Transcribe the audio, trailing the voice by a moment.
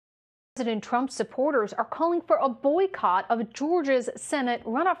President Trump's supporters are calling for a boycott of Georgia's Senate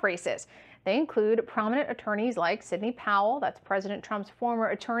runoff races. They include prominent attorneys like Sidney Powell, that's President Trump's former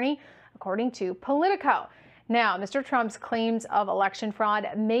attorney, according to Politico. Now, Mr. Trump's claims of election fraud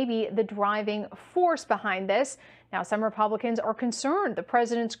may be the driving force behind this. Now, some Republicans are concerned the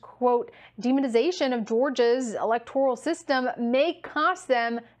president's, quote, demonization of Georgia's electoral system may cost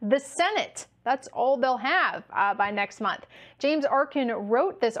them the Senate. That's all they'll have by next month. James Arkin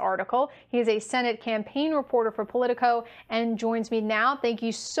wrote this article. He is a Senate campaign reporter for Politico and joins me now. Thank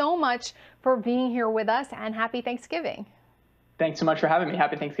you so much for being here with us, and happy Thanksgiving. Thanks so much for having me.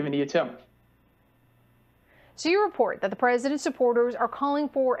 Happy Thanksgiving to you, too. So you report that the president's supporters are calling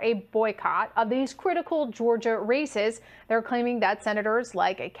for a boycott of these critical Georgia races. They're claiming that senators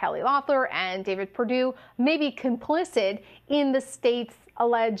like Kelly Loeffler and David Perdue may be complicit in the state's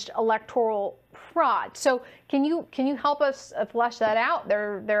alleged electoral fraud. So can you help us flesh that out?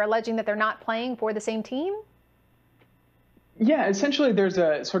 They're alleging that they're not playing for the same team? Yeah, essentially there's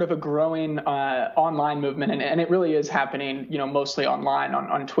a sort of a growing online movement, and it really is happening, mostly online,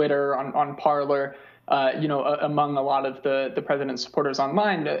 on Twitter, on Parler, among a lot of the president's supporters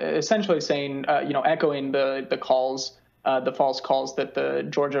online, essentially saying, echoing the calls, the false calls that the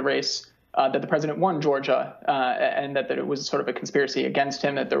Georgia race, that the president won Georgia, and that it was sort of a conspiracy against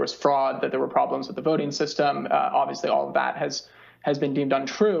him, that there was fraud, that there were problems with the voting system. Obviously, all of that has been deemed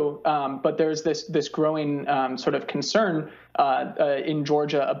untrue. But there's this growing sort of concern in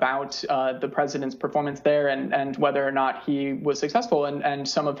Georgia about the president's performance there and whether or not he was successful. And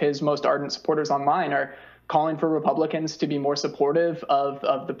some of his most ardent supporters online are calling for Republicans to be more supportive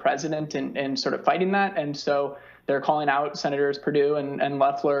of the president and sort of fighting that. And so they're calling out Senators Perdue and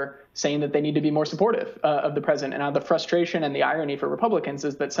Loeffler, saying that they need to be more supportive of the president. And now the frustration and the irony for Republicans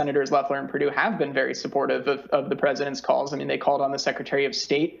is that Senators Loeffler and Perdue have been very supportive of the president's calls. I mean, they called on the Secretary of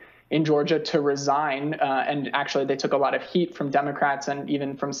State in Georgia to resign. And actually, they took a lot of heat from Democrats and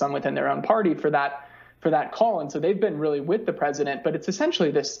even from some within their own party for that call. And so they've been really with the president. But it's essentially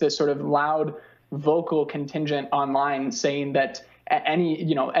this sort of loud, vocal contingent online saying that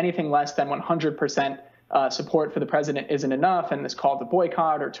anything less than 100% support for the president isn't enough, and this call to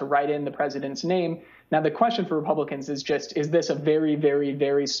boycott or to write in the president's name. Now, the question for Republicans is this a very, very,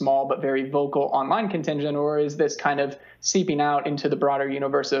 very small but very vocal online contingent, or is this kind of seeping out into the broader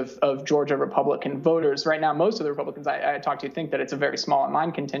universe of Georgia Republican voters? Right now, most of the Republicans I talk to think that it's a very small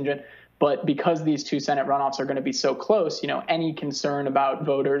online contingent. But because these two Senate runoffs are going to be so close, any concern about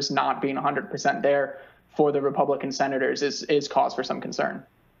voters not being 100% there for the Republican senators is cause for some concern.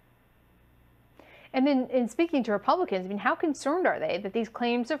 And then in speaking to Republicans, I mean, how concerned are they that these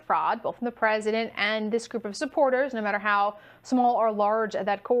claims of fraud, both from the president and this group of supporters, no matter how small or large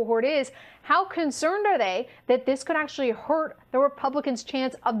that cohort is, how concerned are they that this could actually hurt the Republicans'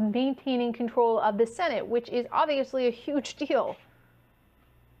 chance of maintaining control of the Senate, which is obviously a huge deal?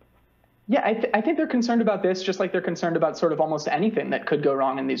 Yeah, I think they're concerned about this just like they're concerned about sort of almost anything that could go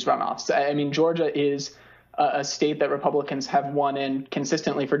wrong in these runoffs. I mean, Georgia is a state that Republicans have won in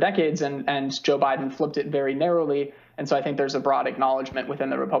consistently for decades, and Joe Biden flipped it very narrowly. And so I think there's a broad acknowledgement within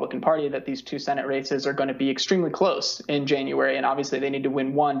the Republican Party that these two Senate races are going to be extremely close in January. And obviously they need to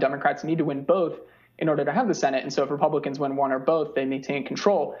win one. Democrats need to win both in order to have the Senate. And so if Republicans win one or both, they maintain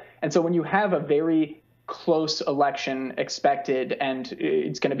control. And so when you have a very close election expected, and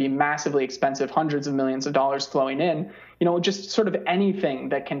it's going to be massively expensive, hundreds of millions of dollars flowing in, just sort of anything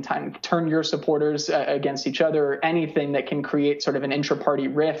that can turn your supporters against each other, or anything that can create sort of an intra-party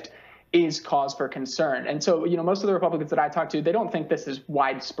rift is cause for concern. And so, most of the Republicans that I talk to, they don't think this is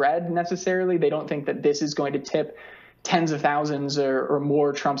widespread necessarily. They don't think that this is going to tip tens of thousands or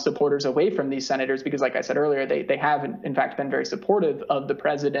more Trump supporters away from these senators, because like I said earlier, they have in fact been very supportive of the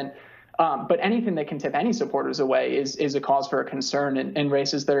president. But anything that can tip any supporters away is a cause for a concern in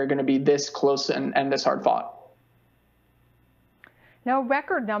races that are going to be this close and this hard fought. Now, a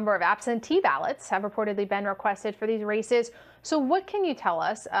record number of absentee ballots have reportedly been requested for these races. So what can you tell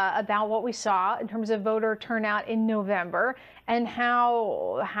us about what we saw in terms of voter turnout in November, and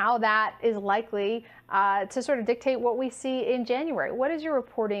how that is likely to sort of dictate what we see in January? What is your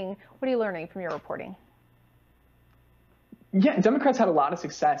reporting? What are you learning from your reporting? Yeah, Democrats had a lot of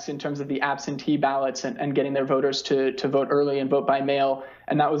success in terms of the absentee ballots and getting their voters to vote early and vote by mail.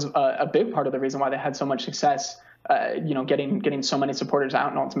 And that was a big part of the reason why they had so much success, getting so many supporters out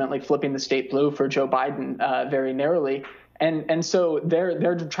and ultimately flipping the state blue for Joe Biden very narrowly. And so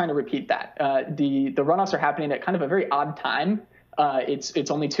they're trying to repeat that. The runoffs are happening at kind of a very odd time.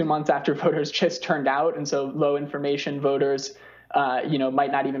 It's only 2 months after voters just turned out. And so low information voters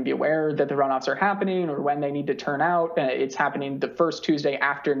might not even be aware that the runoffs are happening or when they need to turn out. It's happening the first Tuesday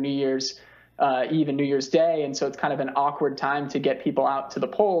after New Year's Eve and New Year's Day. And so it's kind of an awkward time to get people out to the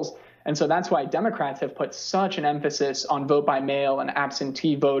polls. And so that's why Democrats have put such an emphasis on vote by mail and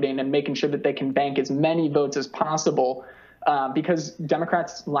absentee voting and making sure that they can bank as many votes as possible, because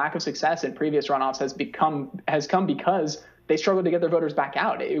Democrats' lack of success in previous runoffs has come because they struggled to get their voters back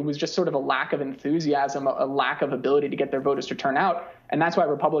out. It was just sort of a lack of enthusiasm, a lack of ability to get their voters to turn out. And that's why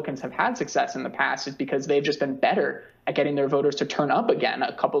Republicans have had success in the past, is because they've just been better at getting their voters to turn up again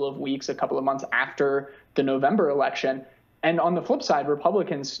a couple of weeks, a couple of months after the November election. And on the flip side,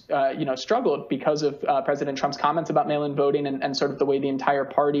 Republicans, struggled because of President Trump's comments about mail-in voting and sort of the way the entire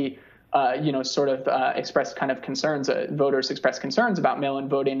party, expressed kind of concerns, voters expressed concerns about mail-in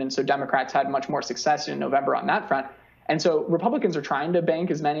voting. And so Democrats had much more success in November on that front. And so Republicans are trying to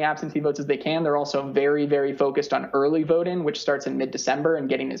bank as many absentee votes as they can. They're also very, very focused on early voting, which starts in mid-December, and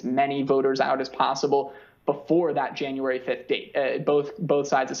getting as many voters out as possible before that January 5th date. Both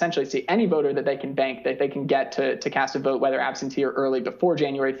sides essentially see any voter that they can bank, that they can get to cast a vote, whether absentee or early, before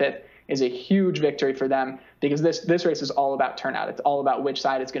January 5th, is a huge victory for them, because this race is all about turnout. It's all about which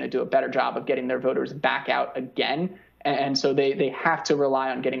side is going to do a better job of getting their voters back out again. And so they have to rely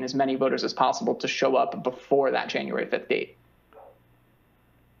on getting as many voters as possible to show up before that January 5th date.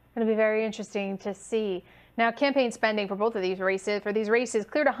 It'll be very interesting to see. Now, campaign spending for both of these races,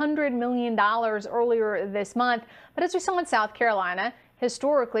 cleared $100 million earlier this month. But as we saw in South Carolina,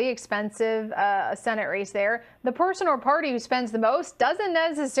 historically expensive Senate race there, the person or party who spends the most doesn't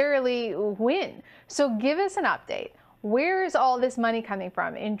necessarily win. So give us an update. Where is all this money coming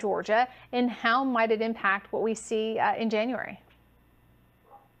from in Georgia, and how might it impact what we see in January?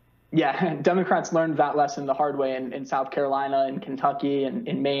 Yeah, Democrats learned that lesson the hard way in South Carolina and Kentucky and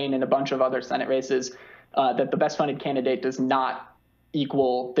in Maine and a bunch of other Senate races, that the best funded candidate does not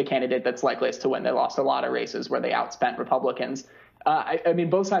equal the candidate that's likeliest to win. They lost a lot of races where they outspent Republicans. I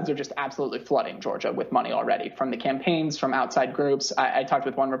mean, both sides are just absolutely flooding Georgia with money already, from the campaigns, from outside groups. I talked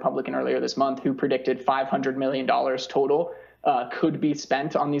with one Republican earlier this month who predicted $500 million total could be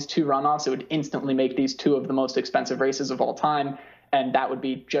spent on these two runoffs. It would instantly make these two of the most expensive races of all time. And that would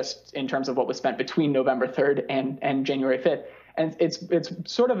be just in terms of what was spent between November 3rd and January 5th. And it's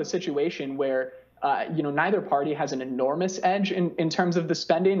sort of a situation where neither party has an enormous edge in terms of the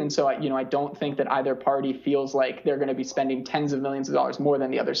spending. And so, I don't think that either party feels like they're going to be spending tens of millions of dollars more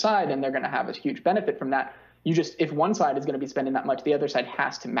than the other side, and they're going to have a huge benefit from that. If one side is going to be spending that much, the other side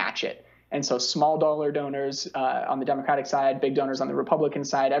has to match it. And so small dollar donors on the Democratic side, big donors on the Republican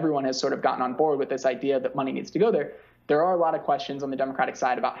side, everyone has sort of gotten on board with this idea that money needs to go there. There are a lot of questions on the Democratic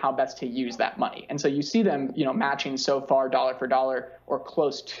side about how best to use that money. And so you see them, matching so far dollar for dollar or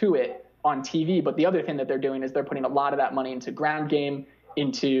close to it on TV. But the other thing that they're doing is they're putting a lot of that money into ground game,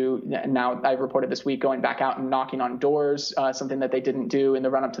 now I reported this week, going back out and knocking on doors, something that they didn't do in the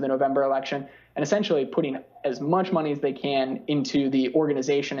run up to the November election, and essentially putting as much money as they can into the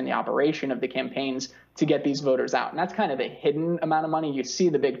organization and the operation of the campaigns to get these voters out. And that's kind of a hidden amount of money. You see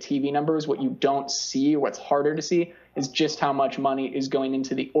the big TV numbers. What you don't see, what's harder to see, is just how much money is going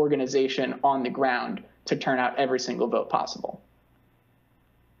into the organization on the ground to turn out every single vote possible.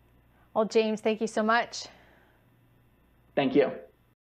 Well, James, thank you so much. Thank you.